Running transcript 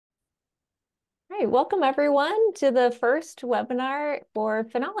All right, welcome everyone to the first webinar for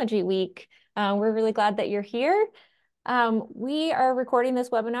Phenology Week. We're really glad that you're here. We are recording this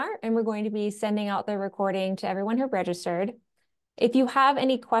webinar and we're going to be sending out the recording to everyone who registered. If you have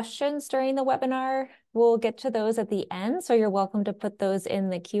any questions during the webinar, we'll get to those at the end, so you're welcome to put those in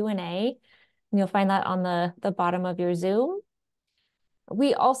the Q&A. And you'll find that on the bottom of your Zoom.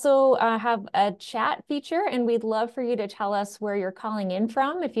 We also have a chat feature, and we'd love for you to tell us where you're calling in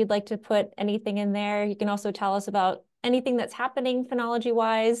from. If you'd like to put anything in there, you can also tell us about anything that's happening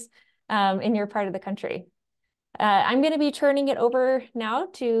phenology-wise in your part of the country. I'm going to be turning it over now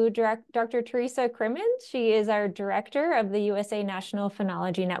to Dr. Theresa Crimmins. She is our director of the USA National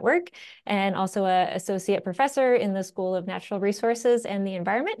Phenology Network and also an associate professor in the School of Natural Resources and the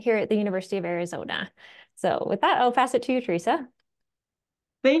Environment here at the University of Arizona. So with that, I'll pass it to you, Theresa.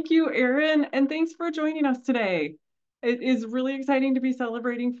 Thank you, Erin, and thanks for joining us today. It is really exciting to be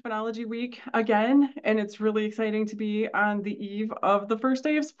celebrating Phenology Week again, and it's really exciting to be on the eve of the first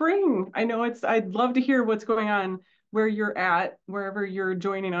day of spring. I'd love to hear what's going on where you're at, wherever you're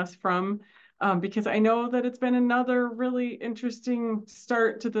joining us from, because I know that it's been another really interesting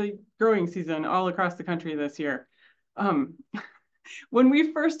start to the growing season all across the country this year. Um, when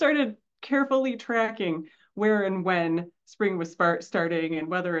we first started carefully tracking where and when spring was starting and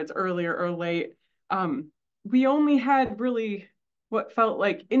whether it's earlier or late, we only had really what felt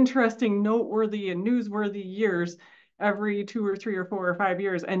like interesting, noteworthy, and newsworthy years every 2 or 3 or 4 or 5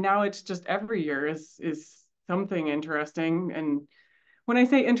 years. And now it's just every year is something interesting. And when I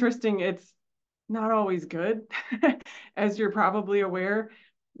say interesting, it's not always good. As you're probably aware,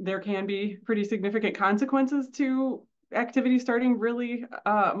 there can be pretty significant consequences to activity starting really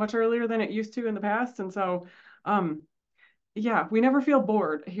much earlier than it used to in the past. And so, yeah, we never feel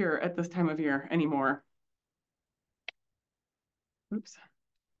bored here at this time of year anymore. Oops.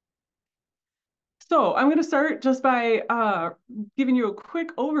 So I'm going to start just by giving you a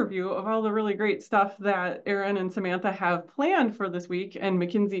quick overview of all the really great stuff that Erin and Samantha have planned for this week, and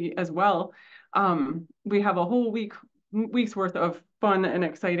Mackenzie as well. We have a whole week's worth of fun and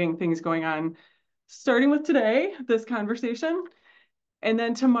exciting things going on, starting with today, this conversation. And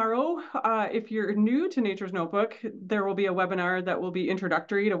then tomorrow, if you're new to Nature's Notebook, there will be a webinar that will be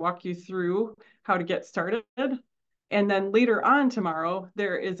introductory to walk you through how to get started. And then later on tomorrow,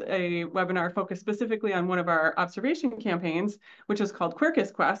 there is a webinar focused specifically on one of our observation campaigns, which is called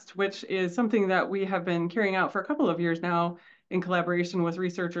Quercus Quest, which is something that we have been carrying out for a couple of years now in collaboration with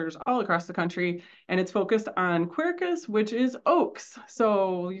researchers all across the country. And it's focused on Quercus, which is oaks.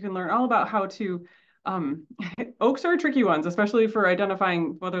 So you can learn all about how to oaks are tricky ones, especially for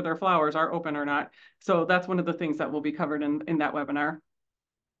identifying whether their flowers are open or not. So that's one of the things that will be covered in that webinar.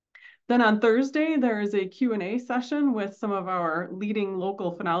 Then on Thursday, there is a Q&A session with some of our leading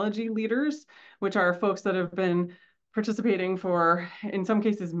local phenology leaders, which are folks that have been participating for, in some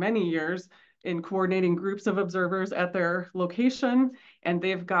cases, many years in coordinating groups of observers at their location. And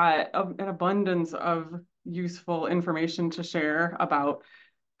they've got an abundance of useful information to share about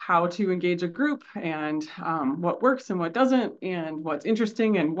how to engage a group and what works and what doesn't and what's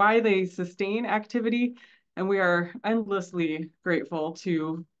interesting and why they sustain activity. And we are endlessly grateful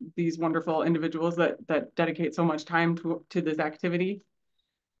to these wonderful individuals that dedicate so much time to this activity.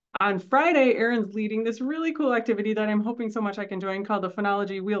 On Friday, Erin's leading this really cool activity that I'm hoping so much I can join called the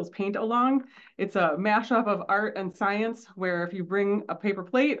Phenology Wheels Paint Along. It's a mashup of art and science where if you bring a paper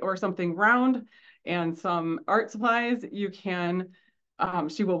plate or something round and some art supplies, you can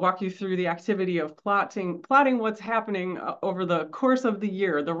she will walk you through the activity of plotting what's happening over the course of the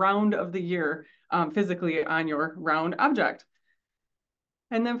year, the round of the year, physically on your round object.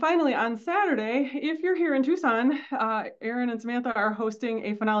 And then finally on Saturday, if you're here in Tucson, Erin and Samantha are hosting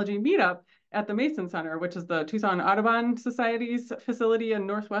a phenology meetup at the Mason Center, which is the Tucson Audubon Society's facility in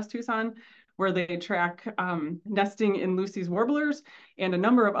Northwest Tucson, where they track nesting in Lucy's warblers and a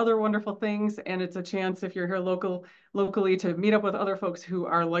number of other wonderful things. And it's a chance, if you're here locally, to meet up with other folks who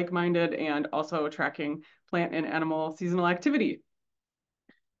are like-minded and also tracking plant and animal seasonal activity.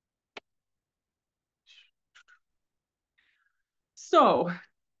 So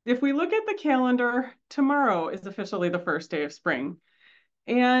if we look at the calendar, tomorrow is officially the first day of spring.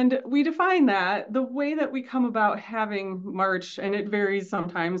 And we define that the way that we come about having March, and it varies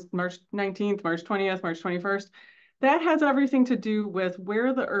sometimes, March 19th, March 20th, March 21st, that has everything to do with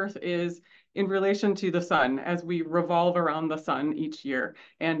where the Earth is in relation to the sun as we revolve around the sun each year.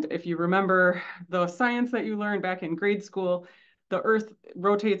 And if you remember the science that you learned back in grade school, the Earth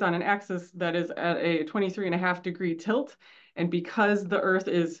rotates on an axis that is at a 23.5-degree tilt. And because the Earth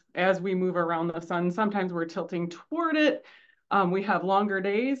is, as we move around the sun, sometimes we're tilting toward it, We have longer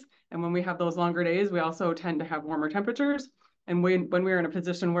days, and when we have those longer days, we also tend to have warmer temperatures. And when we're in a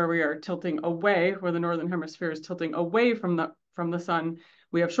position where we are tilting away, where the northern hemisphere is tilting away from the sun,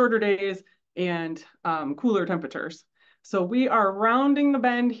 we have shorter days and cooler temperatures. So we are rounding the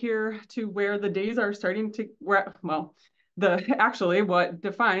bend here to where the days are starting to, well, actually what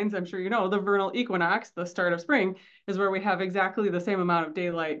defines, I'm sure you know, the vernal equinox, the start of spring, is where we have exactly the same amount of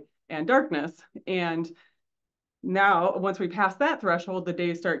daylight and darkness. And now, once we pass that threshold, the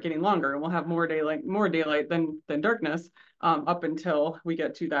days start getting longer, and we'll have more daylight than darkness up until we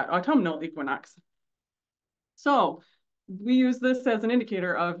get to that autumnal equinox. So we use this as an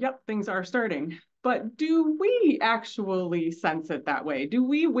indicator of, yep, things are starting. But do we actually sense it that way? Do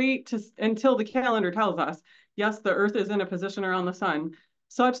we wait until the calendar tells us, yes, the Earth is in a position around the sun,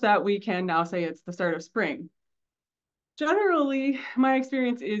 such that we can now say it's the start of spring? Generally, my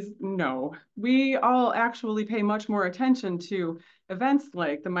experience is no. We all actually pay much more attention to events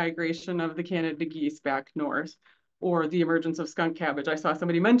like the migration of the Canada geese back north or the emergence of skunk cabbage. I saw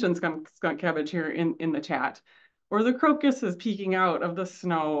somebody mention skunk cabbage here in the chat. Or the crocuses peeking out of the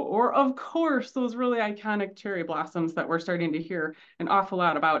snow, or of course, those really iconic cherry blossoms that we're starting to hear an awful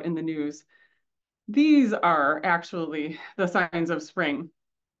lot about in the news. These are actually the signs of spring.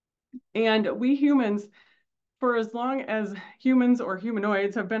 And we humans, for as long as humans or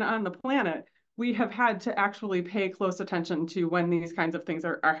humanoids have been on the planet, we have had to actually pay close attention to when these kinds of things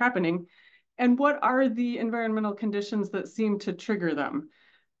are happening and what are the environmental conditions that seem to trigger them.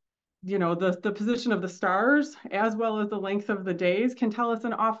 You know, the position of the stars as well as the length of the days can tell us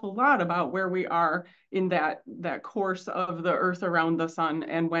an awful lot about where we are in that course of the Earth around the sun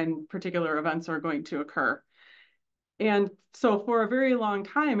and when particular events are going to occur. And so for a very long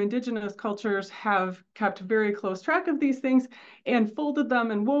time, indigenous cultures have kept very close track of these things and folded them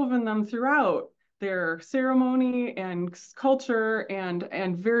and woven them throughout their ceremony and culture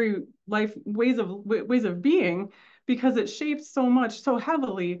and very life ways of being, because it shapes so much, so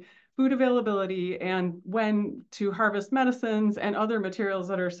heavily food availability and when to harvest medicines and other materials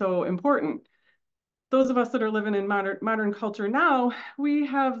that are so important. Those of us that are living in modern culture now, we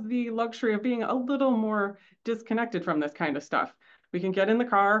have the luxury of being a little more disconnected from this kind of stuff. We can get in the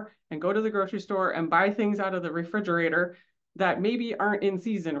car and go to the grocery store and buy things out of the refrigerator that maybe aren't in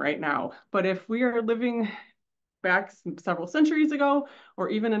season right now. But if we are living back several centuries ago, or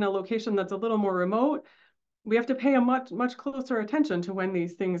even in a location that's a little more remote, we have to pay a much closer attention to when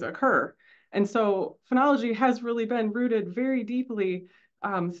these things occur. And so phenology has really been rooted very deeply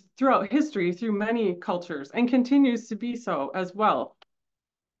throughout history, through many cultures, and continues to be so as well.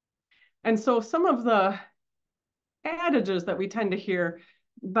 And so some of the adages that we tend to hear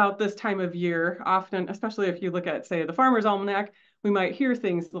about this time of year, often, especially if you look at, say, the Farmer's Almanac, we might hear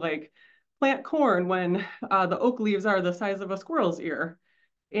things like plant corn when the oak leaves are the size of a squirrel's ear.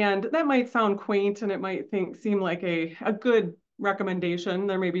 And that might sound quaint and it might seem like a good recommendation.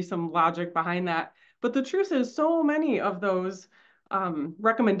 There may be some logic behind that. But the truth is, so many of those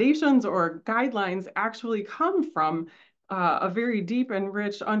recommendations or guidelines actually come from a very deep and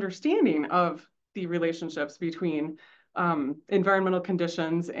rich understanding of the relationships between environmental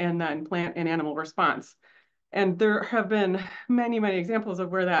conditions and then plant and animal response. And there have been many examples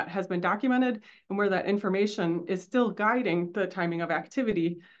of where that has been documented and where that information is still guiding the timing of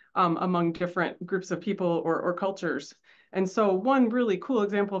activity among different groups of people or cultures. And so one really cool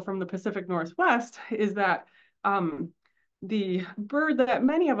example from the Pacific Northwest is that the bird that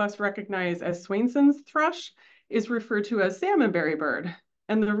many of us recognize as Swainson's thrush is referred to as salmonberry bird.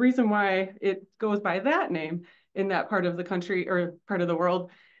 And the reason why it goes by that name in that part of the country or part of the world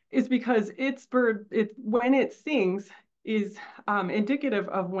is because when it sings is indicative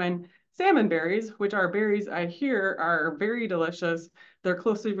of when salmon berries, which are berries I hear are very delicious, they're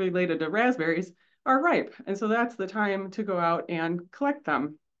closely related to raspberries, are ripe. And so that's the time to go out and collect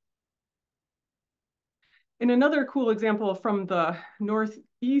them. In another cool example from the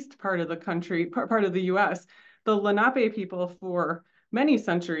northeast part of the country, part of the US, the Lenape people for many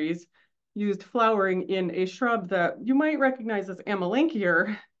centuries used flowering in a shrub that you might recognize as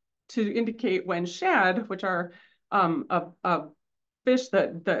Amelanchier to indicate when shad, which are a fish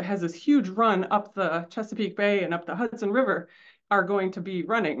that has this huge run up the Chesapeake Bay and up the Hudson River, are going to be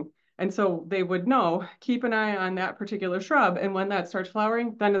running. And so they would know, keep an eye on that particular shrub, and when that starts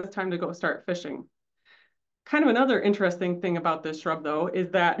flowering, then it's time to go start fishing. Kind of another interesting thing about this shrub, though, is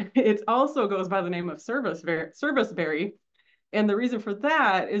that it also goes by the name of serviceberry. And the reason for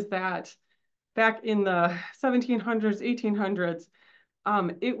that is that back in the 1700s, 1800s,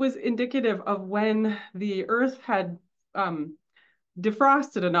 it was indicative of when the earth had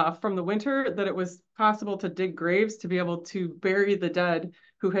defrosted enough from the winter that it was possible to dig graves to be able to bury the dead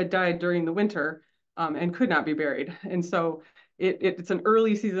who had died during the winter and could not be buried. And so it's an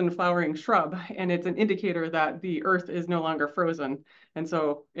early season flowering shrub, and it's an indicator that the earth is no longer frozen. And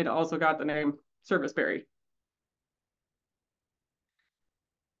so it also got the name serviceberry.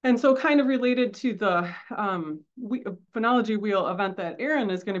 And so kind of related to the Phenology Wheel event that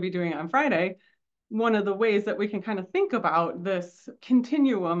Erin is going to be doing on Friday, one of the ways that we can kind of think about this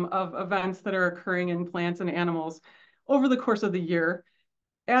continuum of events that are occurring in plants and animals over the course of the year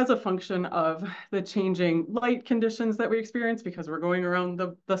as a function of the changing light conditions that we experience because we're going around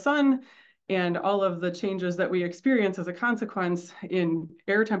the sun, and all of the changes that we experience as a consequence in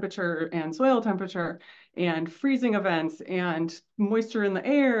air temperature and soil temperature and freezing events and moisture in the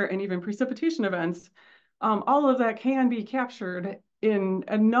air and even precipitation events. All of that can be captured in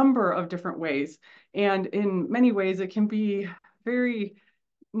a number of different ways. And in many ways, it can be very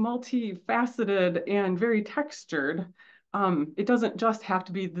multifaceted and very textured. It doesn't just have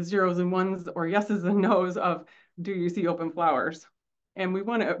to be the zeros and ones or yeses and nos of, do you see open flowers? And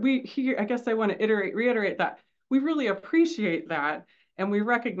I guess I want to reiterate that we really appreciate that. And we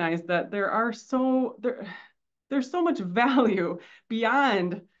recognize that there's so much value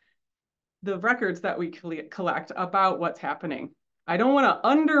beyond the records that we collect about what's happening. I don't want to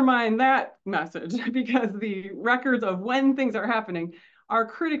undermine that message because the records of when things are happening are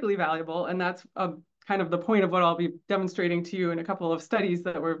critically valuable. And that's kind of the point of what I'll be demonstrating to you in a couple of studies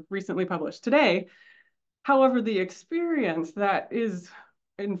that were recently published today. However, the experience that is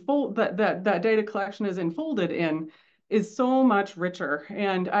that data collection is enfolded in is so much richer.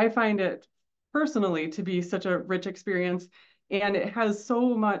 And I find it personally to be such a rich experience. And it has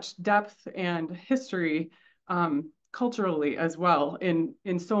so much depth and history culturally as well in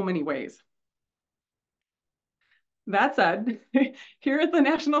so many ways. That said, here at the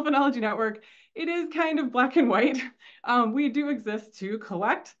National Phenology Network, it is kind of black and white. We do exist to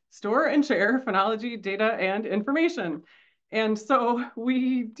collect, store, and share phenology data and information. And so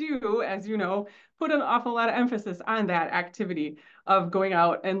we do, as you know, put an awful lot of emphasis on that activity of going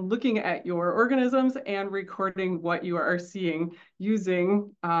out and looking at your organisms and recording what you are seeing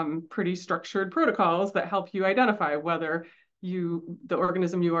using pretty structured protocols that help you identify whether the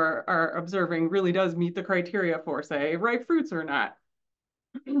organism you are observing really does meet the criteria for, say, ripe fruits or not.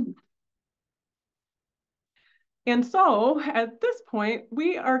 And so at this point,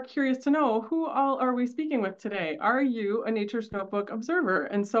 we are curious to know, who all are we speaking with today? Are you a Nature's Notebook observer?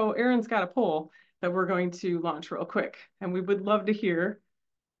 And so Erin's got a poll that we're going to launch real quick. And we would love to hear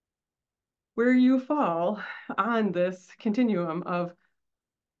where you fall on this continuum of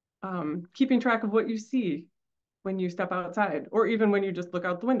keeping track of what you see when you step outside, or even when you just look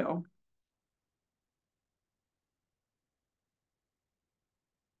out the window.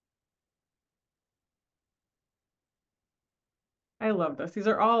 I love this. These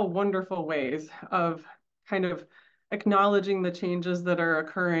are all wonderful ways of kind of acknowledging the changes that are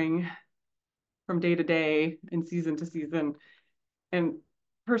occurring from day to day and season to season. And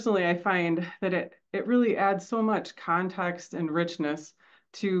personally, I find that it really adds so much context and richness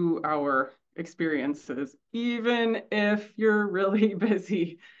to our experiences, even if you're really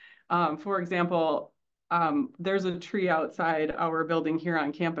busy. For example, there's a tree outside our building here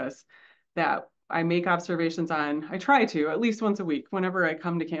on campus that I make observations on. I try to at least once a week whenever I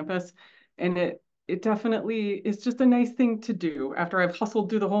come to campus. And it definitely is just a nice thing to do after I've hustled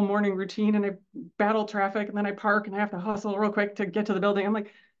through the whole morning routine and I battle traffic and then I park and I have to hustle real quick to get to the building. I'm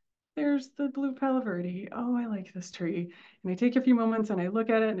like, there's the blue palo verde. Oh, I like this tree. And I take a few moments and I look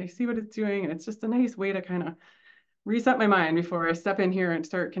at it and I see what it's doing. And it's just a nice way to kind of reset my mind before I step in here and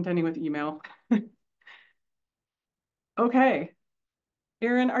start contending with email. Okay.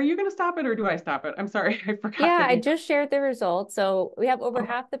 Erin, are you going to stop it or do I stop it? I'm sorry, I forgot Yeah, that I you. just shared the results. So we have over Okay.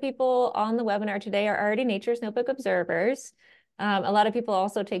 half the people on the webinar today are already Nature's Notebook observers. A lot of people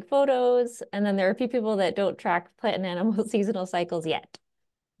also take photos, and then there are a few people that don't track plant and animal seasonal cycles yet.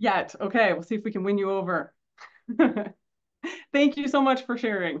 Yet. Okay, we'll see if we can win you over. Thank you so much for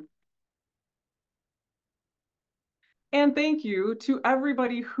sharing. And thank you to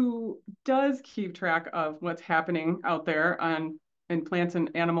everybody who does keep track of what's happening out there in plants and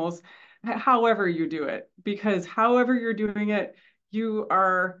animals, however you do it, because however you're doing it, you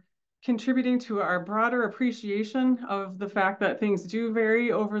are contributing to our broader appreciation of the fact that things do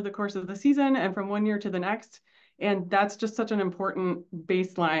vary over the course of the season and from one year to the next. And that's just such an important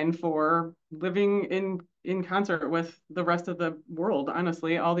baseline for living in concert with the rest of the world,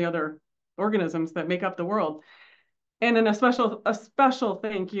 honestly, all the other organisms that make up the world. And then a special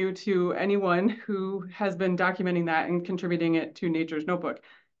thank you to anyone who has been documenting that and contributing it to Nature's Notebook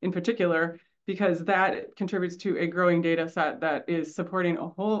in particular, because that contributes to a growing data set that is supporting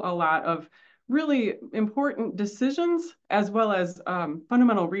a lot of really important decisions as well as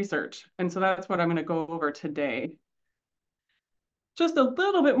fundamental research. And so that's what I'm going to go over today. Just a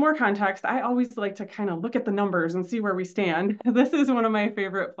little bit more context, I always like to kind of look at the numbers and see where we stand. This is one of my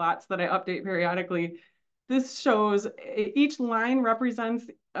favorite plots that I update periodically. This shows each line represents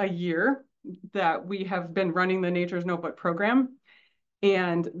a year that we have been running the Nature's Notebook program.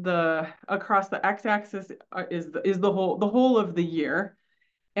 And the across the x-axis is the whole of the year.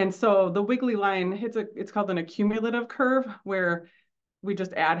 And so the wiggly line, it's called an accumulative curve, where we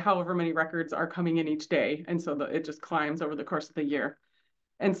just add however many records are coming in each day. And so it just climbs over the course of the year.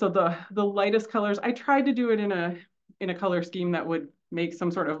 And so the lightest colors, I tried to do it in a color scheme that would make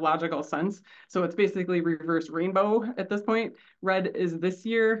some sort of logical sense. So it's basically reverse rainbow at this point. Red is this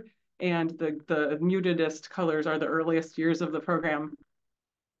year, and the mutedest colors are the earliest years of the program.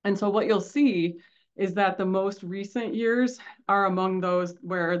 And so what you'll see is that the most recent years are among those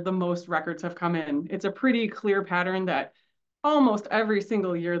where the most records have come in. It's a pretty clear pattern that almost every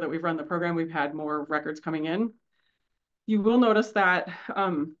single year that we've run the program, we've had more records coming in. You will notice that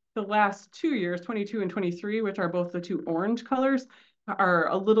the last 2 years, 22 and 23, which are both the two orange colors, are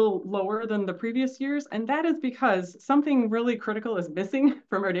a little lower than the previous years. And that is because something really critical is missing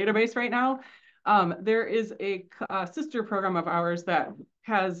from our database right now. There is a sister program of ours that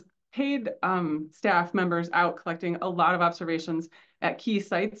has paid staff members out collecting a lot of observations at key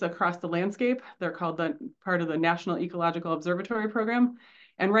sites across the landscape. They're called part of the National Ecological Observatory Program.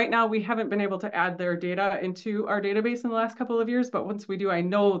 And right now we haven't been able to add their data into our database in the last couple of years, but once we do, I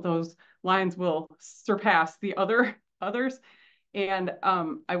know those lines will surpass the others. And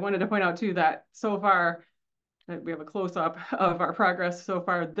I wanted to point out too that so far, we have a close-up of our progress so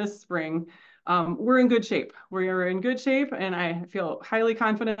far this spring. We're in good shape. We are in good shape, and I feel highly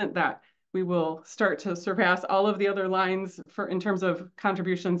confident that we will start to surpass all of the other lines in terms of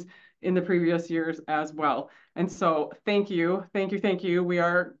contributions in the previous years as well. And so thank you, thank you, thank you. We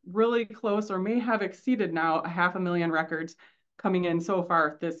are really close, or may have exceeded now 500,000 records coming in so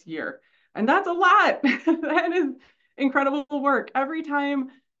far this year. And that's a lot. That is incredible work. Every time,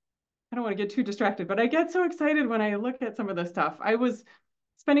 I don't want to get too distracted, but I get so excited when I look at some of this stuff. I was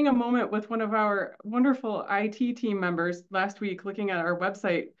spending a moment with one of our wonderful IT team members last week looking at our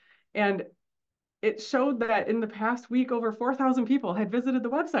website, and it showed that in the past week, over 4,000 people had visited the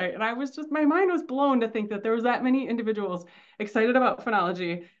website. And my mind was blown to think that there was that many individuals excited about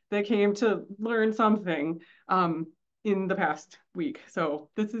phenology that came to learn something in the past week. So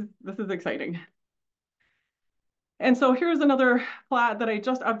this is exciting. And so here's another plot that I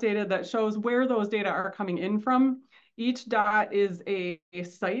just updated that shows where those data are coming in from. Each dot is a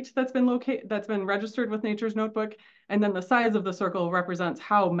site that's been registered with Nature's Notebook, and then the size of the circle represents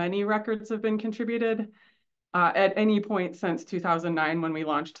how many records have been contributed at any point since 2009 when we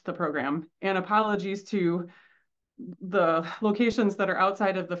launched the program. And apologies to the locations that are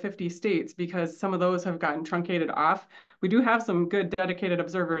outside of the 50 states, because some of those have gotten truncated off. We do have some good dedicated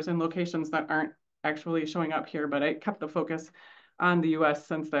observers in locations that aren't actually showing up here, but I kept the focus on the US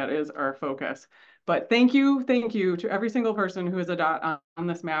since that is our focus. But thank you to every single person who is a dot on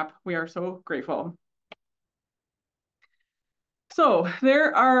this map. We are so grateful. So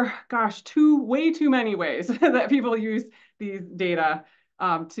there are, gosh, way too many ways that people use these data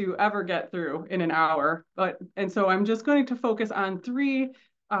to ever get through in an hour. And so I'm just going to focus on three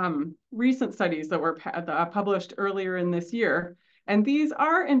recent studies that were published earlier in this year. And these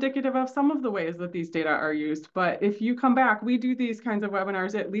are indicative of some of the ways that these data are used. But if you come back, we do these kinds of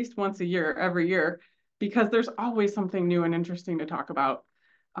webinars at least once a year, every year, because there's always something new and interesting to talk about.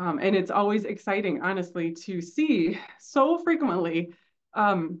 And it's always exciting, honestly, to see so frequently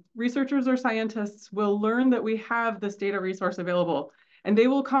researchers or scientists will learn that we have this data resource available, and they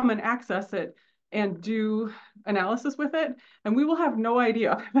will come and access it and do analysis with it. And we will have no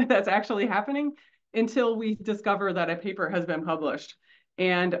idea that that's actually happening until we discover that a paper has been published.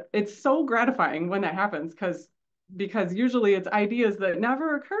 And it's so gratifying when that happens, because usually it's ideas that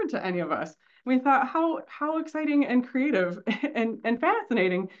never occurred to any of us. We thought how exciting and creative and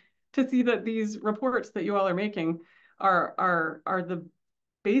fascinating to see that these reports that you all are making are the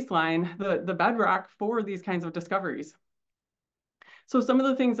baseline, the bedrock for these kinds of discoveries. So some of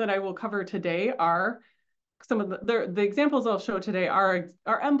the things that I will cover today are some of the examples I'll show today are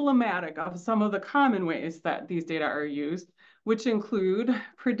emblematic of some of the common ways that these data are used, which include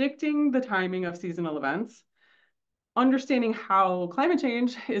predicting the timing of seasonal events, understanding how climate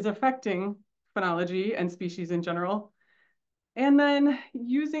change is affecting phenology and species in general. And then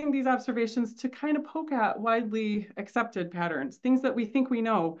using these observations to kind of poke at widely accepted patterns, things that we think we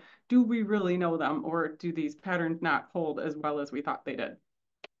know. Do we really know them, or do these patterns not hold as well as we thought they did?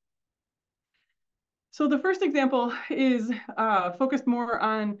 So the first example is focused more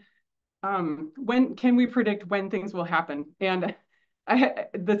on when can we predict when things will happen? And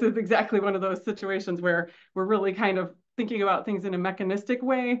this is exactly one of those situations where we're really kind of thinking about things in a mechanistic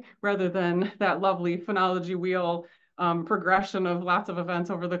way rather than that lovely phenology wheel progression of lots of events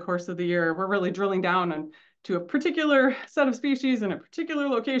over the course of the year. We're really drilling down to a particular set of species in a particular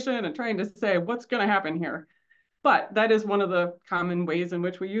location and trying to say what's going to happen here. But that is one of the common ways in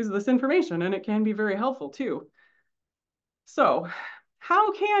which we use this information, and it can be very helpful too. So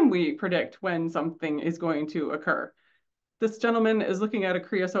how can we predict when something is going to occur? This gentleman is looking at a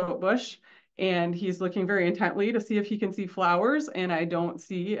creosote bush, and he's looking very intently to see if he can see flowers, and I don't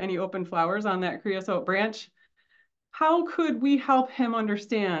see any open flowers on that creosote branch. How could we help him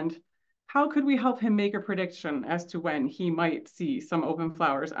understand? How could we help him make a prediction as to when he might see some open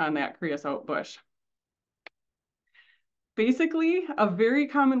flowers on that creosote bush? Basically, a very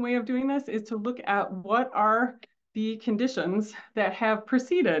common way of doing this is to look at what are the conditions that have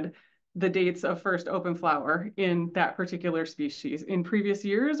preceded the dates of first open flower in that particular species in previous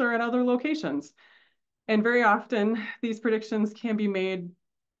years or at other locations. And very often, these predictions can be made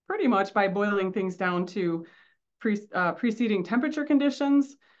pretty much by boiling things down to preceding temperature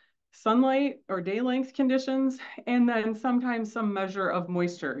conditions, sunlight or day length conditions, and then sometimes some measure of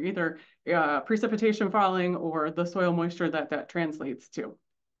moisture, either precipitation falling or the soil moisture that translates to.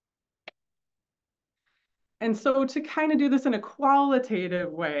 And so to kind of do this in a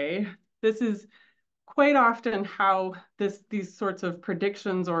qualitative way, this is quite often how these sorts of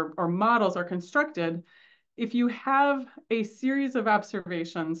predictions or models are constructed. If you have a series of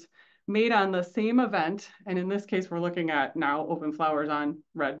observations made on the same event, and in this case, we're looking at now open flowers on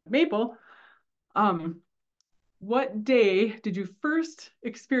red maple, what day did you first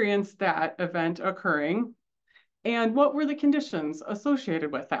experience that event occurring? And what were the conditions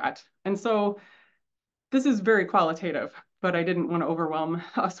associated with that? And so this is very qualitative, but I didn't want to overwhelm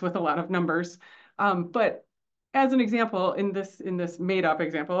us with a lot of numbers. But as an example, in this made-up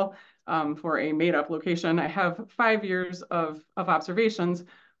example, for a made-up location, I have 5 years of observations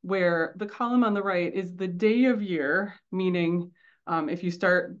where the column on the right is the day of year, meaning if you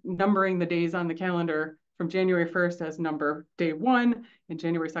start numbering the days on the calendar from January 1st as number day 1, and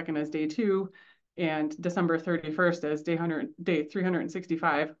January 2nd as day 2, and December 31st as day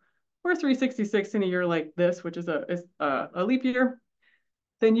 365, or 366 in a year like this, which is a leap year,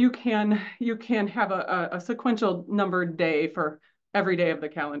 then you can have a sequential numbered day for every day of the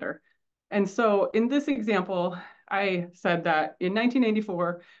calendar. And so in this example, I said that in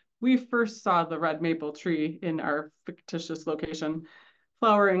 1994, we first saw the red maple tree in our fictitious location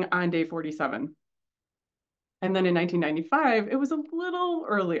flowering on day 47. And then in 1995, it was a little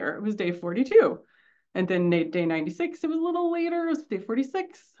earlier. It was day 42. And then day 96, it was a little later. It was day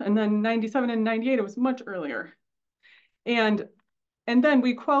 46. And then 97 and 98, it was much earlier. And then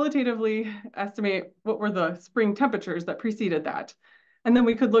we qualitatively estimate what were the spring temperatures that preceded that. And then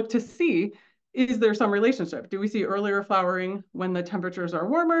we could look to see, is there some relationship? Do we see earlier flowering when the temperatures are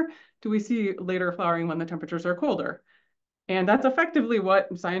warmer? Do we see later flowering when the temperatures are colder? And that's effectively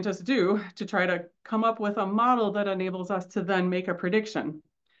what scientists do to try to come up with a model that enables us to then make a prediction.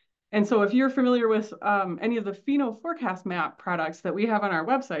 And so if you're familiar with any of the Pheno forecast map products that we have on our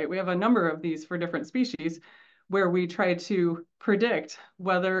website, we have a number of these for different species where we try to predict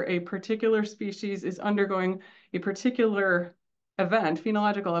whether a particular species is undergoing a particular event,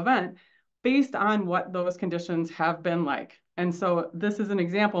 phenological event, based on what those conditions have been like. And so this is an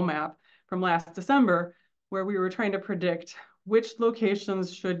example map from last December where we were trying to predict which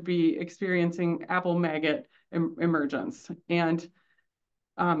locations should be experiencing apple maggot emergence. And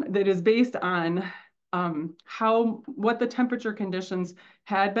that is based on what the temperature conditions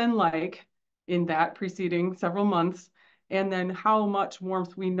had been like in that preceding several months, and then how much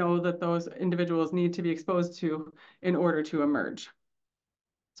warmth we know that those individuals need to be exposed to in order to emerge.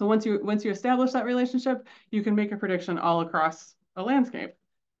 So once you establish that relationship, you can make a prediction all across a landscape,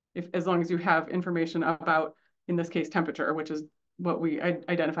 as long as you have information about, in this case, temperature, which is what we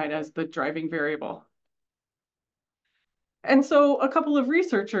identified as the driving variable. And so a couple of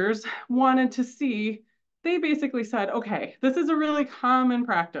researchers wanted to see, they basically said, okay, this is a really common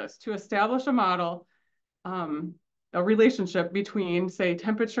practice to establish a model, a relationship between, say,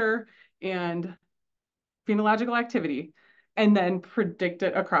 temperature and phenological activity, and then predict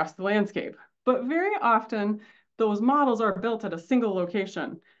it across the landscape. But very often, those models are built at a single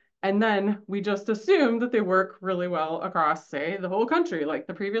location. And then we just assume that they work really well across, say, the whole country, like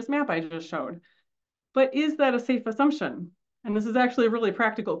the previous map I just showed. But is that a safe assumption? And this is actually a really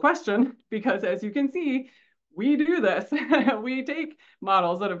practical question because, as you can see, we do this. We take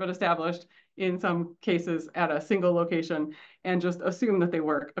models that have been established in some cases at a single location and just assume that they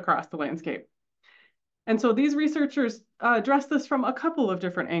work across the landscape. And so these researchers address this from a couple of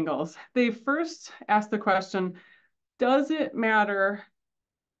different angles. They first asked the question, does it matter?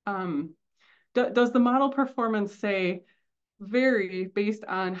 Does the model performance, say, vary based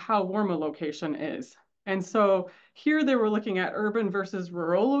on how warm a location is? And so here they were looking at urban versus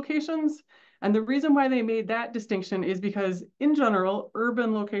rural locations. And the reason why they made that distinction is because, in general,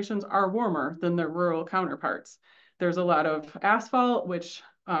 urban locations are warmer than their rural counterparts. There's a lot of asphalt, which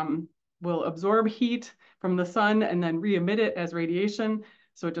will absorb heat from the sun and then re-emit it as radiation.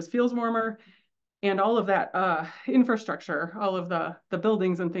 So it just feels warmer. And all of that infrastructure, all of the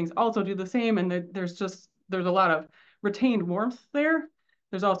buildings and things also do the same. And there's a lot of retained warmth there.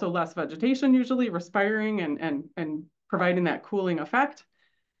 There's also less vegetation usually respiring and providing that cooling effect.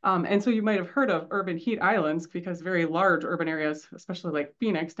 And so you might have heard of urban heat islands because very large urban areas, especially like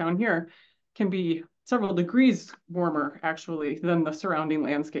Phoenix down here, can be several degrees warmer actually than the surrounding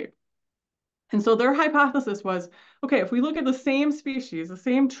landscape. And so their hypothesis was, okay, if we look at the same species, the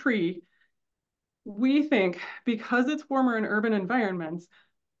same tree, we think because it's warmer in urban environments,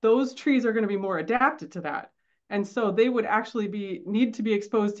 those trees are going to be more adapted to that. And so they would actually need to be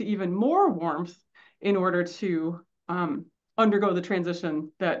exposed to even more warmth in order to undergo the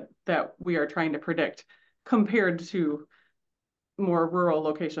transition that we are trying to predict compared to more rural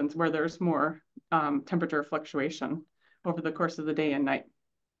locations where there's more temperature fluctuation over the course of the day and night.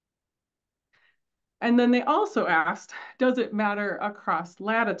 And then they also asked, does it matter across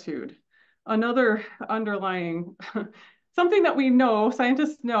latitude? Another underlying something that we know,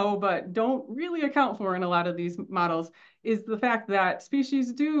 scientists know, but don't really account for in a lot of these models is the fact that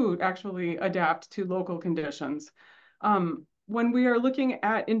species do actually adapt to local conditions. When we are looking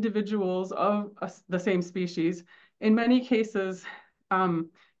at individuals of the same species, in many cases,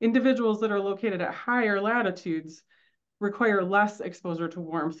 individuals that are located at higher latitudes require less exposure to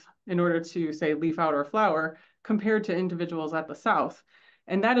warmth in order to, say, leaf out or flower compared to individuals at the south.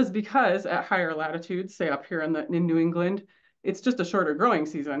 And that is because at higher latitudes, say up here in New England, it's just a shorter growing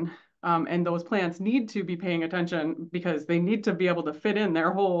season. And those plants need to be paying attention because they need to be able to fit in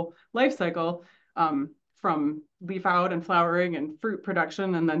their whole life cycle from leaf out and flowering and fruit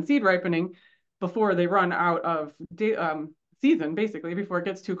production and then seed ripening before they run out of season, basically, before it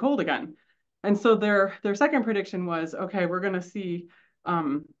gets too cold again. And so their second prediction was, okay, we're going to see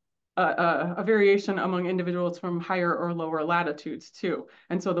a variation among individuals from higher or lower latitudes too.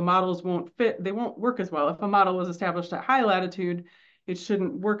 And so the models won't fit, they won't work as well. If a model was established at high latitude, it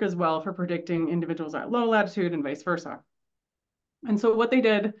shouldn't work as well for predicting individuals at low latitude and vice versa. And so what they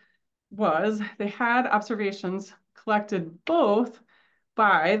did was they had observations collected both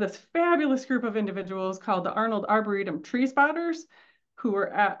by this fabulous group of individuals called the Arnold Arboretum tree spotters, who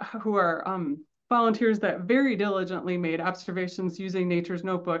are volunteers that very diligently made observations using Nature's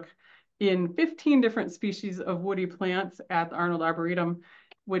Notebook in 15 different species of woody plants at the Arnold Arboretum,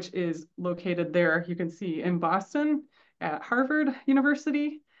 which is located there, you can see in Boston at Harvard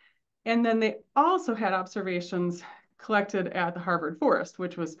University. And then they also had observations collected at the Harvard Forest,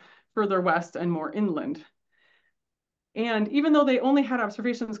 which was further west and more inland. And even though they only had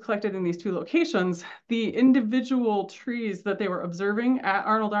observations collected in these two locations, the individual trees that they were observing at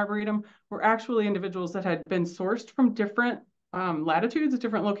Arnold Arboretum were actually individuals that had been sourced from different latitudes,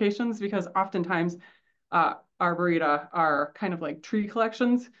 different locations, because oftentimes arboreta are kind of like tree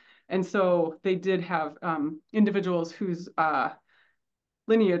collections. And so they did have individuals whose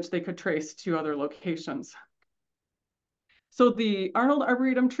lineage they could trace to other locations. So the Arnold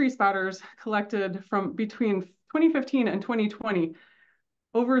Arboretum tree spotters collected from between 2015 and 2020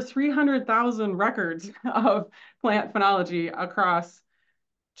 over 300,000 records of plant phenology across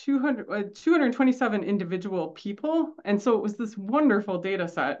 227 individual people. And so it was this wonderful data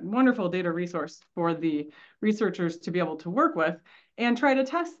set, wonderful data resource for the researchers to be able to work with and try to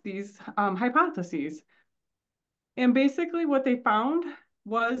test these hypotheses. And basically what they found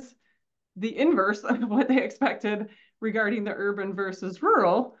was the inverse of what they expected regarding the urban versus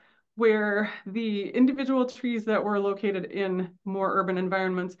rural, where the individual trees that were located in more urban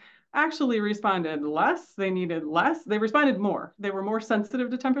environments actually responded less. They needed less. They responded more. They were more sensitive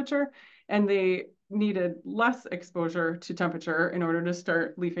to temperature, and they needed less exposure to temperature in order to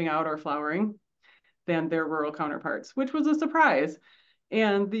start leafing out or flowering than their rural counterparts, which was a surprise.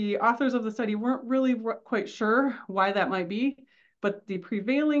 And the authors of the study weren't really quite sure why that might be. But the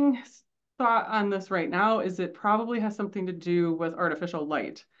prevailing thought on this right now is it probably has something to do with artificial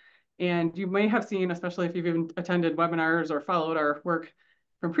light. And you may have seen, especially if you've even attended webinars or followed our work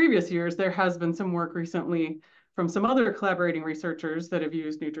from previous years, there has been some work recently from some other collaborating researchers that have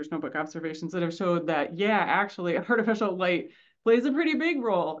used Nature's Notebook observations that have showed that, yeah, actually artificial light plays a pretty big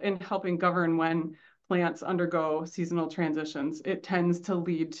role in helping govern when plants undergo seasonal transitions. It tends to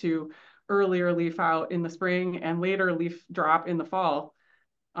lead to earlier leaf out in the spring and later leaf drop in the fall.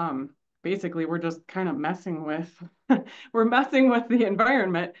 Basically, we're just kind of messing with we're messing with the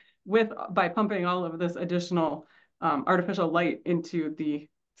environment by pumping all of this additional artificial light into the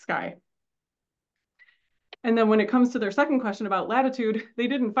sky. And then when it comes to their second question about latitude, they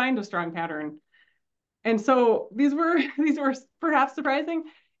didn't find a strong pattern. And so these were perhaps surprising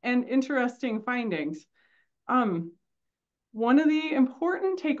and interesting findings. One of the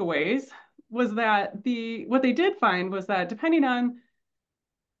important takeaways was that what they did find was that depending on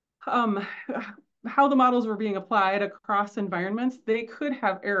how the models were being applied across environments, they could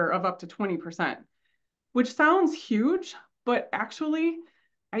have error of up to 20%, which sounds huge, but actually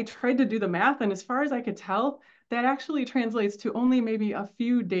I tried to do the math, and as far as I could tell, that actually translates to only maybe a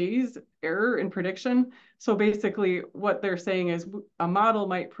few days error in prediction. So basically what they're saying is a model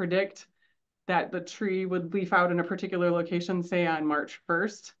might predict that the tree would leaf out in a particular location, say on March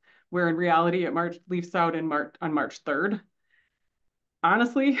 1st, where in reality it leaves out on March 3rd.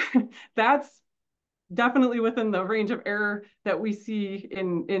 Honestly, that's definitely within the range of error that we see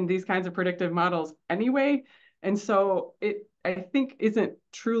in these kinds of predictive models anyway. And so it, I think, isn't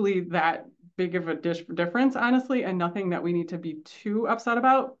truly that big of a difference, honestly, and nothing that we need to be too upset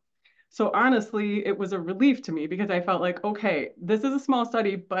about. So honestly, it was a relief to me because I felt like, okay, this is a small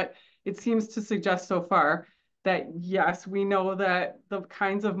study, but it seems to suggest so far that yes, we know that the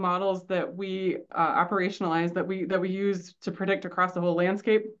kinds of models that we operationalize, that we use to predict across the whole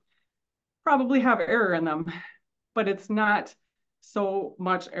landscape, probably have error in them, but it's not so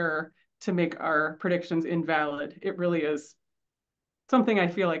much error to make our predictions invalid. It really is something I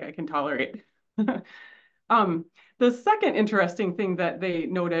feel like I can tolerate. The second interesting thing that they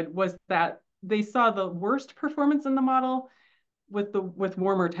noted was that they saw the worst performance in the model with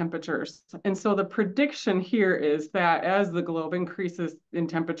warmer temperatures. And so the prediction here is that as the globe increases in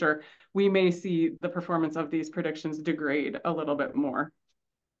temperature, we may see the performance of these predictions degrade a little bit more.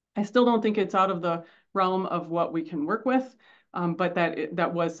 I still don't think it's out of the realm of what we can work with, but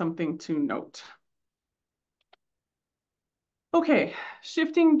that was something to note. Okay,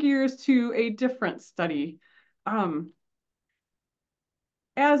 shifting gears to a different study.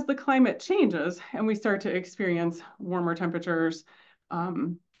 As the climate changes and we start to experience warmer temperatures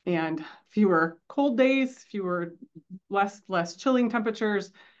and fewer cold days, less chilling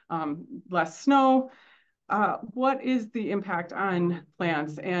temperatures, less snow, what is the impact on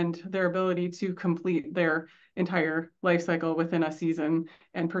plants and their ability to complete their entire life cycle within a season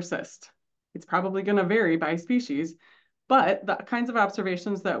and persist? It's probably going to vary by species, but the kinds of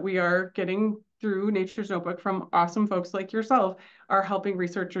observations that we are getting through Nature's Notebook from awesome folks like yourself are helping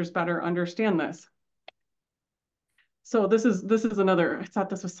researchers better understand this. So this is another, I thought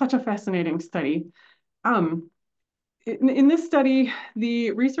this was such a fascinating study. In this study,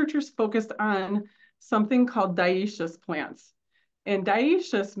 the researchers focused on something called dioecious plants. And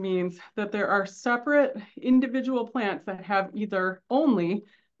dioecious means that there are separate individual plants that have either only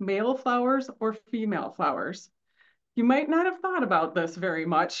male flowers or female flowers. You might not have thought about this very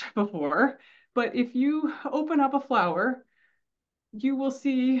much before, but if you open up a flower, you will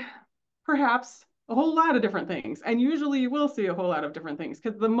see perhaps a whole lot of different things. And usually you will see a whole lot of different things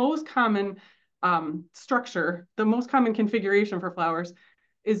because the most common structure, the most common configuration for flowers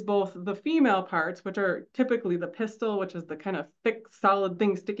is both the female parts, which are typically the pistil, which is the kind of thick, solid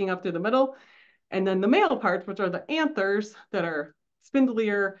thing sticking up through the middle, and then the male parts, which are the anthers that are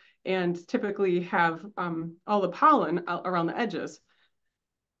spindlier and typically have all the pollen around the edges.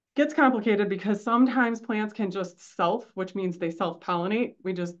 Gets complicated because sometimes plants can just which means they self-pollinate.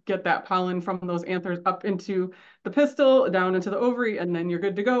 We just get that pollen from those anthers up into the pistil, down into the ovary, and then you're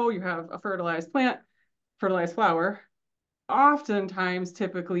good to go. You have a fertilized plant, fertilized flower. Oftentimes,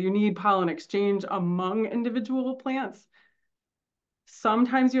 typically, you need pollen exchange among individual plants.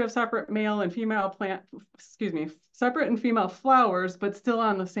 Sometimes you have separate male and female separate and female flowers, but still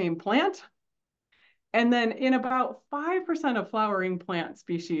on the same plant. And then in about 5% of flowering plant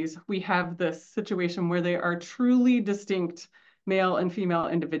species, we have this situation where they are truly distinct male and female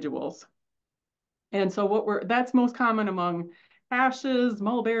individuals. And so that's most common among ashes,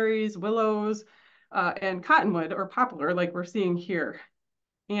 mulberries, willows, and cottonwood or poplar, like we're seeing here.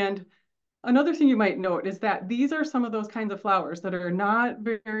 And Another thing you might note is that these are some of those kinds of flowers that are not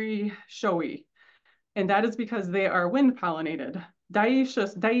very showy. And that is because they are wind pollinated.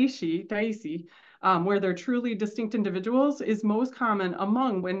 Dioecious, where they're truly distinct individuals, is most common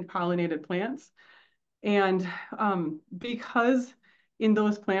among wind pollinated plants. And because in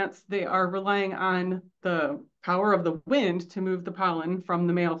those plants, they are relying on the power of the wind to move the pollen from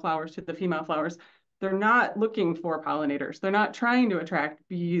the male flowers to the female flowers, they're not looking for pollinators. They're not trying to attract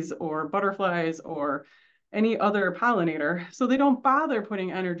bees or butterflies or any other pollinator. So they don't bother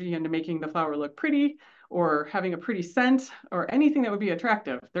putting energy into making the flower look pretty or having a pretty scent or anything that would be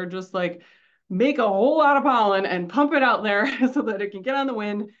attractive. They're just like, make a whole lot of pollen and pump it out there so that it can get on the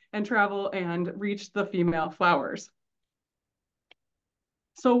wind and travel and reach the female flowers.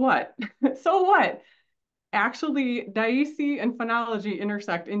 So what? So what? Actually, Dioece and phenology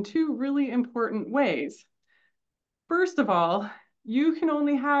intersect in two really important ways. First of all, you can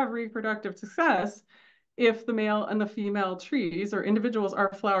only have reproductive success if the male and the female trees or individuals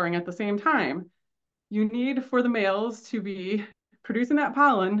are flowering at the same time. You need for the males to be producing that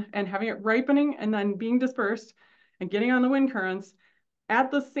pollen and having it ripening and then being dispersed and getting on the wind currents at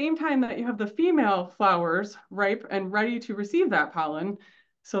the same time that you have the female flowers ripe and ready to receive that pollen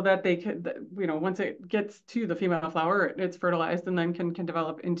so that they can, once it gets to the female flower, it's fertilized and then can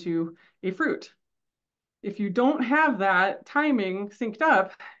develop into a fruit. If you don't have that timing synced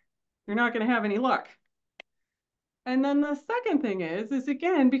up, you're not going to have any luck. And then the second thing is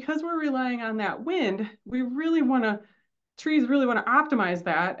again, because we're relying on that wind, trees really want to optimize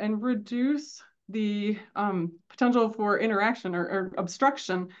that and reduce the potential for interaction or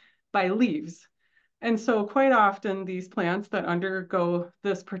obstruction by leaves. And so quite often these plants that undergo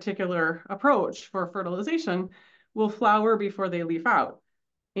this particular approach for fertilization will flower before they leaf out.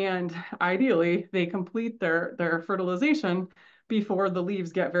 And ideally, they complete their fertilization before the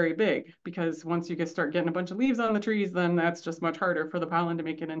leaves get very big, because once you start getting a bunch of leaves on the trees, then that's just much harder for the pollen to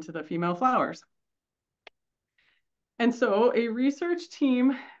make it into the female flowers. And so a research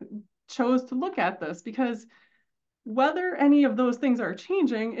team chose to look at this because whether any of those things are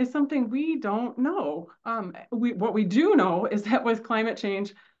changing is something we don't know. What we do know is that with climate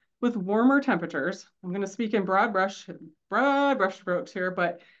change, with warmer temperatures, I'm going to speak in broad brush strokes here,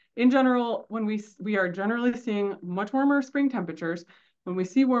 but in general, when we are generally seeing much warmer spring temperatures, when we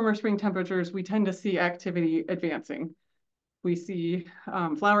see warmer spring temperatures, we tend to see activity advancing. We see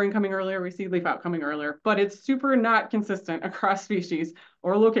flowering coming earlier, we see leaf out coming earlier, but it's super not consistent across species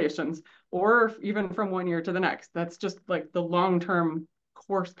or locations, or even from one year to the next. That's just like the long-term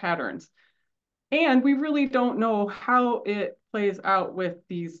course patterns. And we really don't know how it plays out with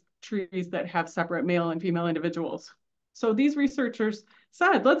these trees that have separate male and female individuals. So these researchers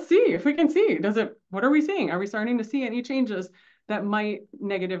said, let's see if we can see, what are we seeing? Are we starting to see any changes that might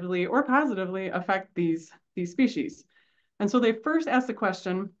negatively or positively affect these species? And so they first asked the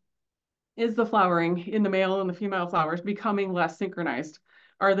question, is the flowering in the male and the female flowers becoming less synchronized?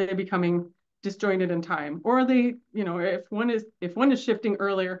 Are they becoming disjointed in time? Or are they, if one is shifting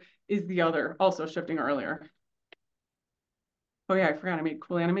earlier, is the other also shifting earlier? Oh yeah, I forgot I made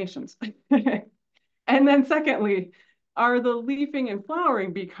cool animations. And then secondly, are the leafing and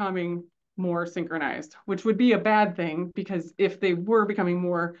flowering becoming more synchronized, which would be a bad thing, because if they were becoming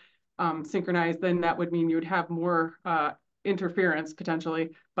more synchronized, then that would mean you would have more interference potentially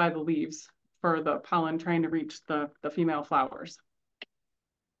by the leaves for the pollen trying to reach the female flowers.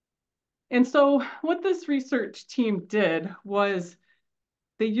 And so what this research team did was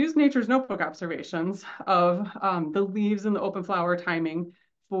they used Nature's Notebook observations of the leaves and the open flower timing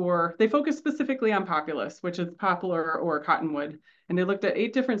they focused specifically on populus, which is poplar or cottonwood. And they looked at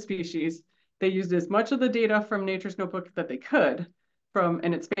 8 different species. They used as much of the data from Nature's Notebook that they could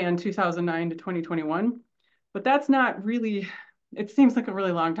and it spanned 2009 to 2021. But that's not really, it seems like a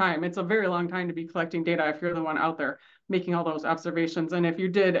really long time. It's a very long time to be collecting data if you're the one out there making all those observations. And if you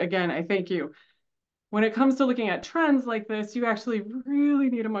did, again, I thank you. When it comes to looking at trends like this, you actually really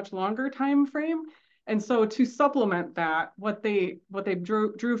need a much longer time frame. And so to supplement that, what they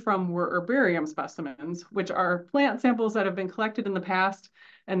drew from were herbarium specimens, which are plant samples that have been collected in the past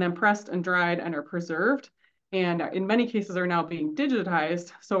and then pressed and dried and are preserved. And in many cases are now being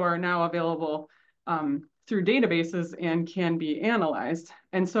digitized, so are now available through databases and can be analyzed.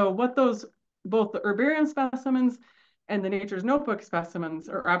 And so what both the herbarium specimens and the Nature's Notebook specimens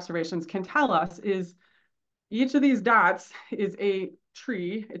or observations can tell us is each of these dots is a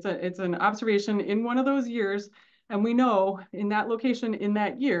tree. It's an observation in one of those years. And we know in that location in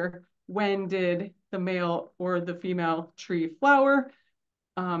that year, when did the male or the female tree flower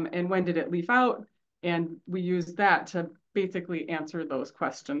and when did it leaf out? And we used that to basically answer those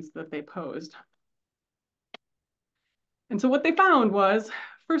questions that they posed. And so what they found was,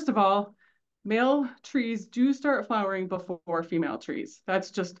 first of all, male trees do start flowering before female trees.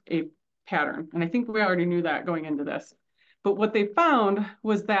 That's just a pattern. And I think we already knew that going into this. But what they found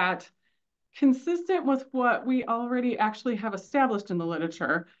was that consistent with what we already actually have established in the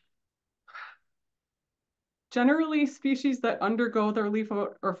literature, generally species that undergo their leaf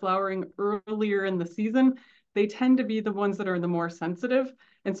out or flowering earlier in the season, they tend to be the ones that are the more sensitive.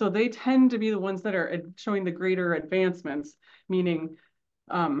 And so they tend to be the ones that are showing the greater advancements, meaning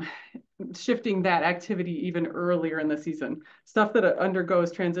shifting that activity even earlier in the season. Stuff that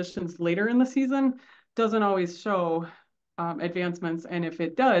undergoes transitions later in the season doesn't always show advancements. And if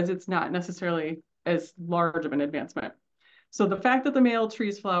it does, it's not necessarily as large of an advancement. So the fact that the male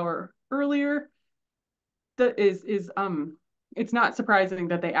trees flower earlier it's not surprising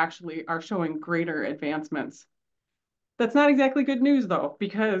that they actually are showing greater advancements. That's not exactly good news though,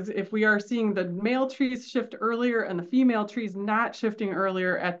 because if we are seeing the male trees shift earlier and the female trees not shifting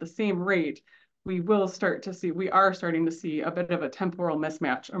earlier at the same rate, we are starting to see a bit of a temporal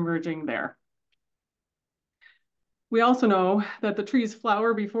mismatch emerging there. We also know that the trees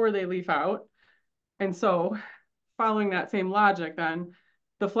flower before they leaf out. And so following that same logic then,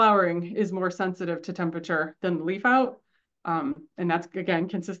 the flowering is more sensitive to temperature than the leaf out. And that's, again,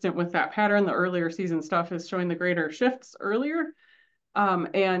 consistent with that pattern. The earlier season stuff is showing the greater shifts earlier.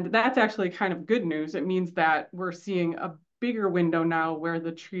 And that's actually kind of good news. It means that we're seeing a bigger window now where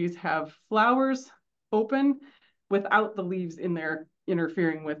the trees have flowers open without the leaves in there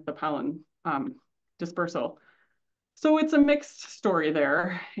interfering with the pollen dispersal. So it's a mixed story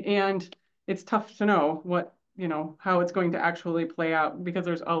there. And it's tough to know how it's going to actually play out because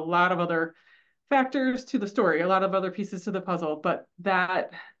there's a lot of other factors to the story, a lot of other pieces to the puzzle, but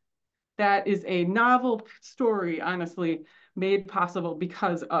that is a novel story, honestly, made possible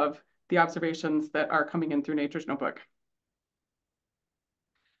because of the observations that are coming in through Nature's Notebook.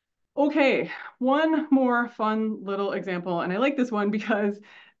 Okay, one more fun little example, and I like this one because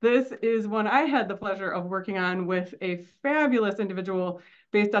this is one I had the pleasure of working on with a fabulous individual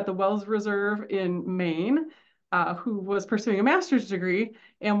based at the Wells Reserve in Maine, who was pursuing a master's degree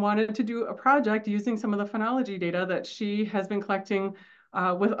and wanted to do a project using some of the phenology data that she has been collecting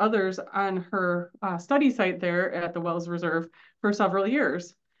with others on her study site there at the Wells Reserve for several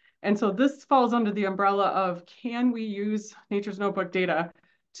years. And so this falls under the umbrella of, can we use Nature's Notebook data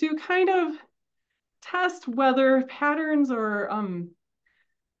to kind of test whether patterns or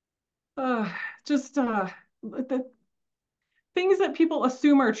just the things that people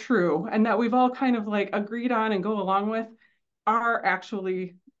assume are true and that we've all kind of like agreed on and go along with are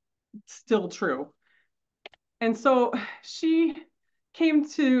actually still true. And so she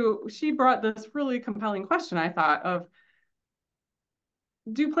brought this really compelling question, I thought, of,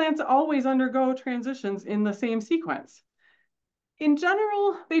 do plants always undergo transitions in the same sequence? In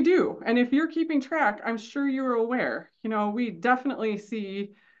general, they do. And if you're keeping track, I'm sure you're aware. We definitely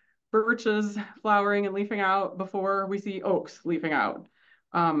see birches flowering and leafing out before we see oaks leafing out.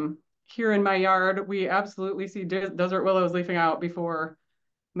 Here in my yard, we absolutely see desert willows leafing out before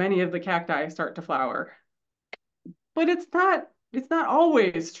many of the cacti start to flower. But it's not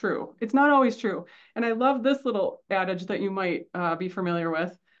always true. It's not always true. And I love this little adage that you might be familiar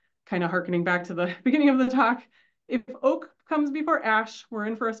with, kind of harkening back to the beginning of the talk. If oak comes before ash, we're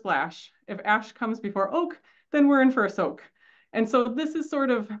in for a splash. If ash comes before oak, then we're in for a soak. And so this is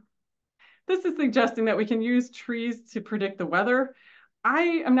suggesting that we can use trees to predict the weather. I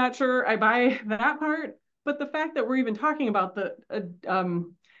am not sure I buy that part, but the fact that we're even talking about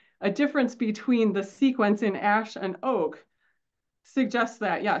a difference between the sequence in ash and oak suggests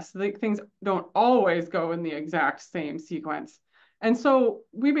that, yes, things don't always go in the exact same sequence. And so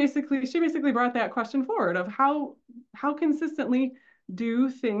she basically brought that question forward of how consistently do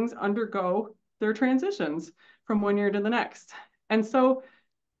things undergo their transitions from one year to the next. And so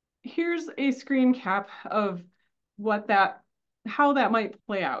here's a screen cap of how that might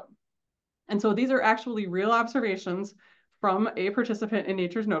play out. And so these are actually real observations from a participant in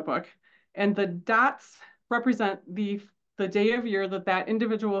Nature's Notebook. And the dots represent the day of year that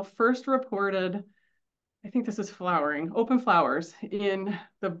individual first reported, I think this is flowering, open flowers. In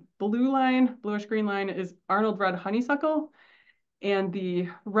the bluish green line is Arnold red honeysuckle. And the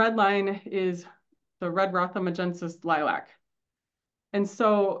red line is the red Rothammagensis lilac. And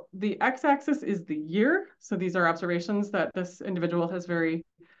so the x-axis is the year. So these are observations that this individual has very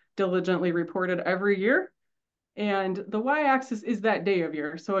diligently reported every year. And the y-axis is that day of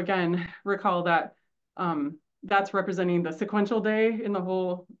year. So again, recall that that's representing the sequential day in the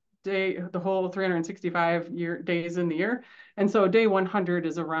whole the whole 365 days in the year. And so day 100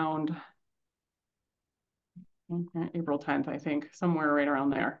 is around April 10th, I think, somewhere right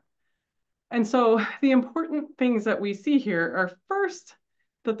around there. And so the important things that we see here are first,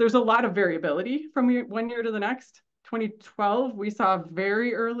 that there's a lot of variability from one year to the next. 2012, we saw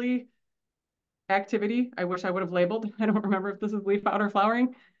very early activity. I wish I would have labeled. I don't remember if this is leaf out or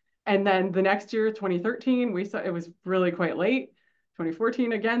flowering. And then the next year, 2013, we saw it was really quite late.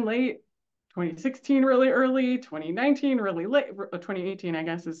 2014, again, late. 2016, really early. 2019, really late. 2018, I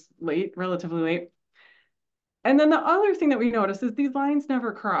guess, is late, relatively late. And then the other thing that we notice is these lines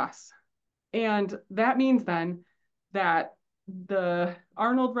never cross. And that means then that the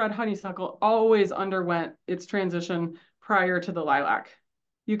Arnold red honeysuckle always underwent its transition prior to the lilac.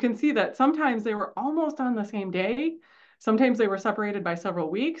 You can see that sometimes they were almost on the same day. Sometimes they were separated by several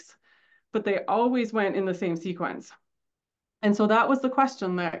weeks, but they always went in the same sequence. And so that was the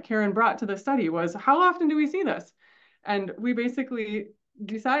question that Karen brought to the study was, how often do we see this? And we basically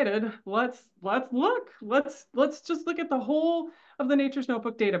decided, let's just look at the whole of the Nature's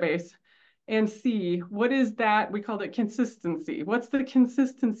Notebook database and see what is that, we called it consistency. What's the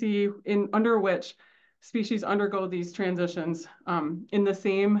consistency under which species undergo these transitions in the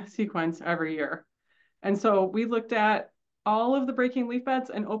same sequence every year? And so we looked at all of the breaking leaf beds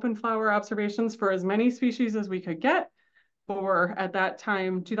and open flower observations for as many species as we could get for, at that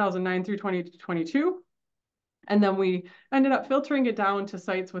time, 2009 through 2022. And then we ended up filtering it down to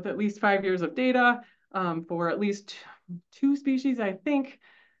sites with at least 5 years of data for at least two species, I think.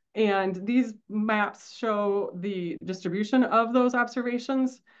 And these maps show the distribution of those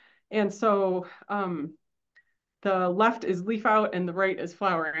observations. And so the left is leaf out and the right is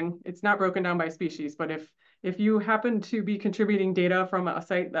flowering. It's not broken down by species, but if you happen to be contributing data from a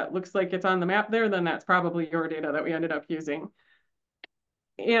site that looks like it's on the map there, then that's probably your data that we ended up using.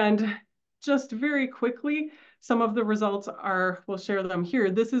 And just very quickly, some of the results are, we'll share them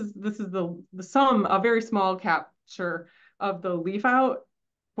here. This is the sum, a very small capture of the leaf out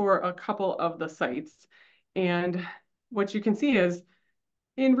for a couple of the sites. And what you can see is,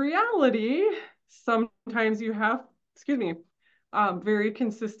 in reality, sometimes you have, very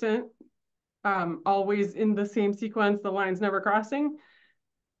consistent, always in the same sequence, the lines never crossing.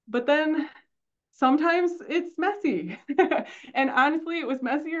 But then sometimes it's messy. And honestly, it was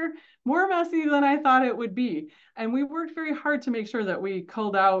more messy than I thought it would be. And we worked very hard to make sure that we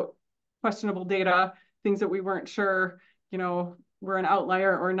culled out questionable data, things that we weren't sure, were an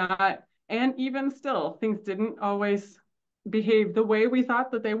outlier or not. And even still, things didn't always behave the way we thought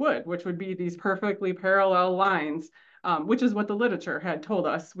that they would, which would be these perfectly parallel lines, which is what the literature had told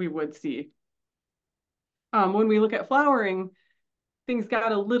us we would see. When we look at flowering, things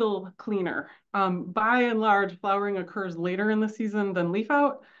got a little cleaner. By and large, flowering occurs later in the season than leaf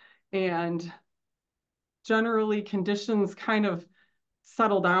out, and generally conditions kind of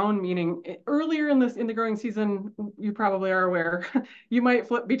settle down, meaning earlier in the growing season, you probably are aware, you might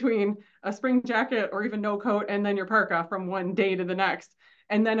flip between a spring jacket or even no coat and then your parka from one day to the next.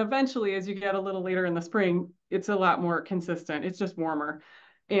 And then eventually, as you get a little later in the spring, it's a lot more consistent. It's just warmer.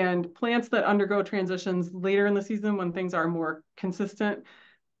 And plants that undergo transitions later in the season when things are more consistent,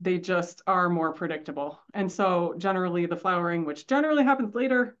 they just are more predictable. And so generally the flowering, which generally happens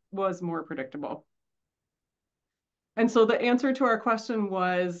later, was more predictable. And so the answer to our question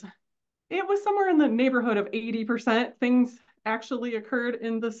was, it was somewhere in the neighborhood of 80% things actually occurred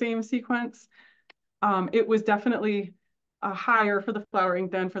in the same sequence. It was definitely higher for the flowering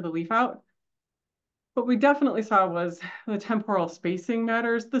than for the leaf out. What we definitely saw was the temporal spacing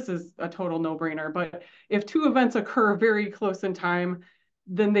matters. This is a total no-brainer, but if two events occur very close in time,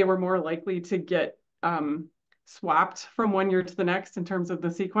 then they were more likely to get swapped from one year to the next in terms of the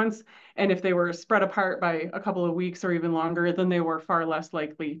sequence. And if they were spread apart by a couple of weeks or even longer, then they were far less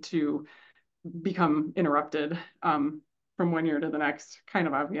likely to become interrupted from one year to the next, kind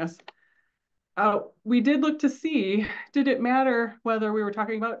of obvious. We did look to see, did it matter whether we were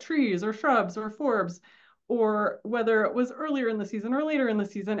talking about trees or shrubs or forbs, or whether it was earlier in the season or later in the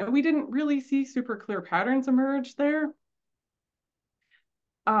season, and we didn't really see super clear patterns emerge there.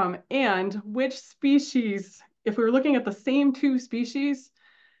 And which species, if we were looking at the same two species,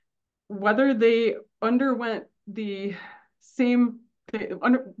 whether they underwent the same,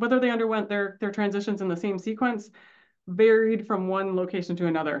 whether they underwent their transitions in the same sequence, varied from one location to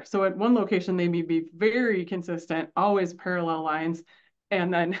another. So at one location, they may be very consistent, always parallel lines.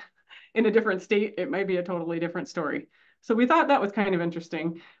 And then in a different state, it might be a totally different story. So we thought that was kind of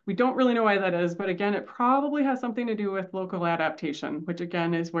interesting. We don't really know why that is, but again, it probably has something to do with local adaptation, which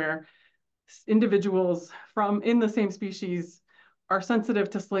again is where individuals from in the same species are sensitive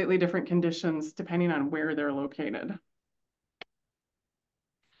to slightly different conditions depending on where they're located.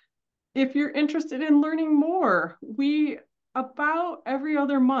 If you're interested in learning more, we about every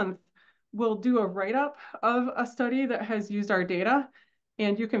other month will do a write-up of a study that has used our data.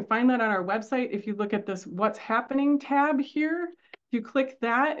 And you can find that on our website. If you look at this What's Happening tab here, if you click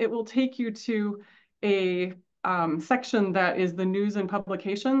that, it will take you to a section that is the news and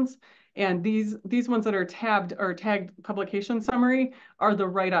publications. And these ones that are tabbed or tagged publication summary are the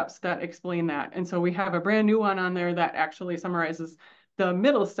write-ups that explain that. And so we have a brand new one on there that actually summarizes the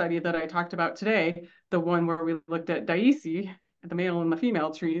middle study that I talked about today, the one where we looked at dioici, the male and the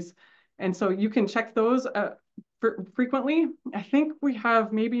female trees. And so you can check those frequently. I think we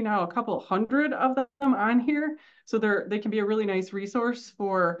have maybe now a couple hundred of them on here. So they can be a really nice resource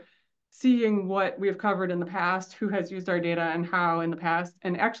for seeing what we've covered in the past, who has used our data and how in the past,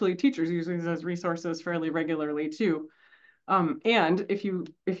 and actually teachers use these as resources fairly regularly too. And if you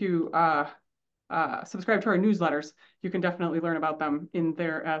subscribe to our newsletters, you can definitely learn about them in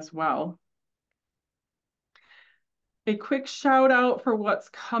there as well. A quick shout out for what's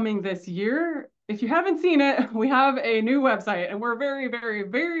coming this year. If you haven't seen it, we have a new website and we're very, very,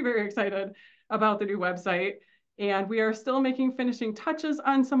 very, very excited about the new website. And we are still making finishing touches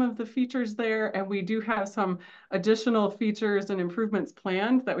on some of the features there. And we do have some additional features and improvements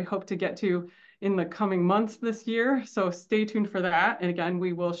planned that we hope to get to in the coming months this year. So stay tuned for that. And again,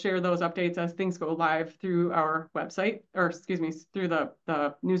 we will share those updates as things go live through our website, or excuse me, through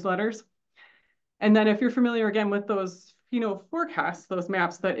the newsletters. And then if you're familiar again with those Pheno forecasts, those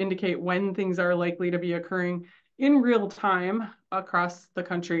maps that indicate when things are likely to be occurring in real time across the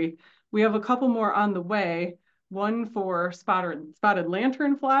country, we have a couple more on the way. One for spotted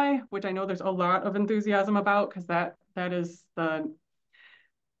lanternfly, which I know there's a lot of enthusiasm about because that is the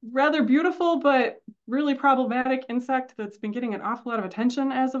rather beautiful but really problematic insect that's been getting an awful lot of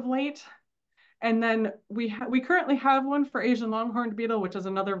attention as of late. And then we currently have one for Asian longhorned beetle, which is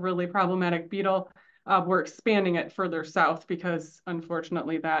another really problematic beetle. We're expanding it further south because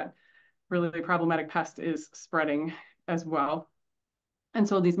unfortunately that really problematic pest is spreading as well. And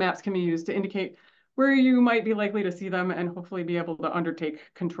so these maps can be used to indicate where you might be likely to see them and hopefully be able to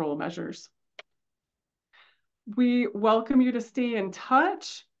undertake control measures. We welcome you to stay in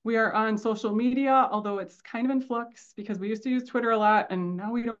touch. We are on social media, although it's kind of in flux because we used to use Twitter a lot and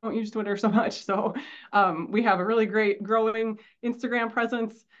now we don't use Twitter so much. So we have a really great growing Instagram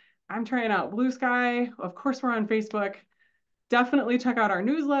presence. I'm trying out Blue Sky. Of course, we're on Facebook. Definitely check out our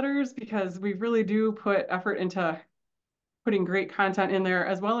newsletters because we really do put effort into putting great content in there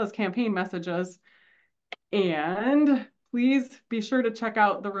as well as campaign messages. And please be sure to check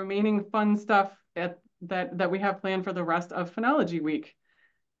out the remaining fun stuff that we have planned for the rest of Phenology Week.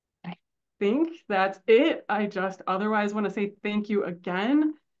 I think that's it. I just otherwise want to say thank you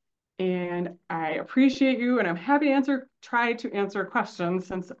again. And I appreciate you and I'm happy to try to answer questions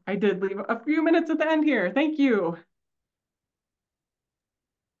since I did leave a few minutes at the end here. Thank you.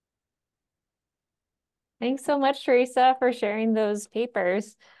 Thanks so much, Theresa, for sharing those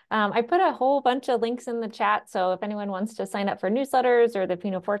papers. I put a whole bunch of links in the chat, so if anyone wants to sign up for newsletters or the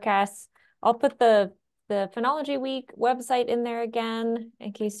Pheno forecasts, I'll put the Phenology Week website in there again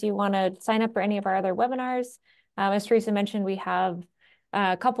in case you want to sign up for any of our other webinars. As Theresa mentioned, we have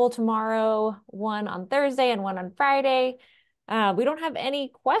a couple tomorrow, one on Thursday and one on Friday. We don't have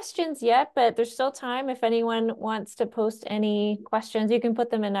any questions yet, but there's still time. If anyone wants to post any questions, you can put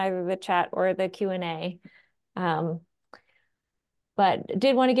them in either the chat or the Q&A. But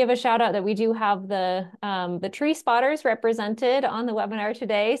did want to give a shout out that we do have the tree spotters represented on the webinar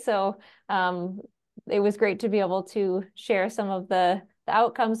today. So it was great to be able to share some of the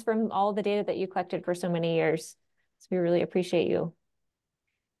outcomes from all the data that you collected for so many years. So we really appreciate you.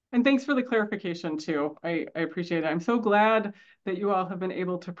 And thanks for the clarification too. I appreciate it. I'm so glad that you all have been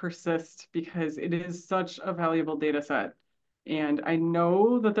able to persist because it is such a valuable data set. And I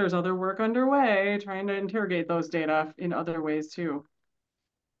know that there's other work underway trying to interrogate those data in other ways too.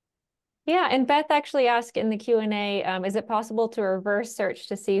 Yeah, and Beth actually asked in the Q&A, is it possible to reverse search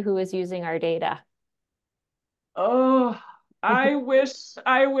to see who is using our data? Oh, I wish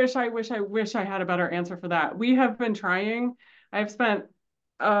I had a better answer for that. We have been trying. I've spent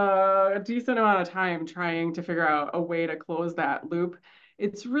a decent amount of time trying to figure out a way to close that loop.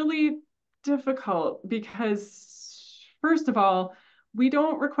 It's really difficult because, first of all, we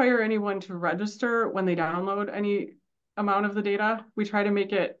don't require anyone to register when they download any amount of the data. We try to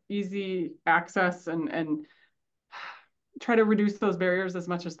make it easy access and try to reduce those barriers as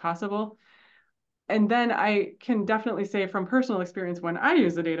much as possible. And then I can definitely say from personal experience when I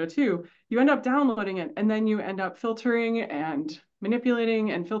use the data too, you end up downloading it and then you end up filtering and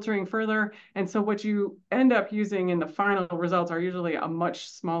manipulating and filtering further. And so what you end up using in the final results are usually a much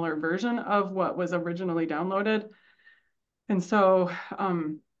smaller version of what was originally downloaded. And so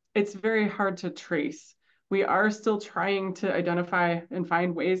it's very hard to trace. We are still trying to identify and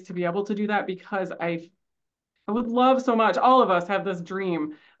find ways to be able to do that because I would love so much. All of us have this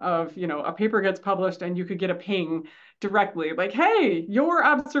dream of, a paper gets published and you could get a ping directly, like, hey, your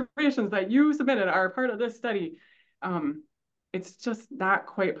observations that you submitted are part of this study. Um, it's just not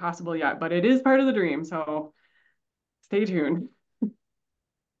quite possible yet, but it is part of the dream. So stay tuned. All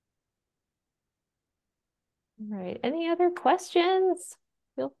right. Any other questions?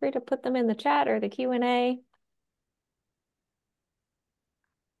 Feel free to put them in the chat or the Q&A.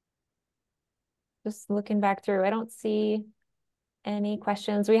 Just looking back through, I don't see any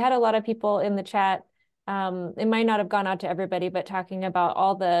questions. We had a lot of people in the chat. It might not have gone out to everybody, but talking about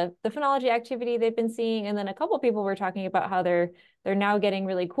all the phenology activity they've been seeing. And then a couple people were talking about how they're now getting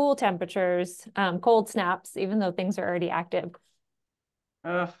really cool temperatures, cold snaps, even though things are already active.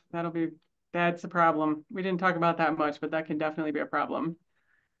 That's a problem. We didn't talk about that much, but that can definitely be a problem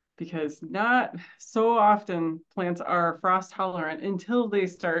because not so often plants are frost tolerant until they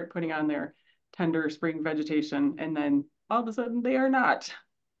start putting on their tender spring vegetation, and then all of a sudden they are not.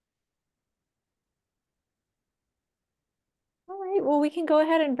 All right, well, we can go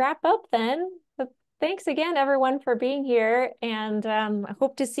ahead and wrap up then. But thanks again, everyone, for being here. And I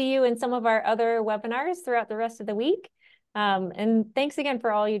hope to see you in some of our other webinars throughout the rest of the week. And thanks again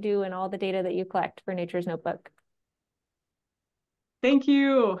for all you do and all the data that you collect for Nature's Notebook. Thank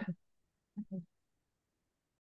you.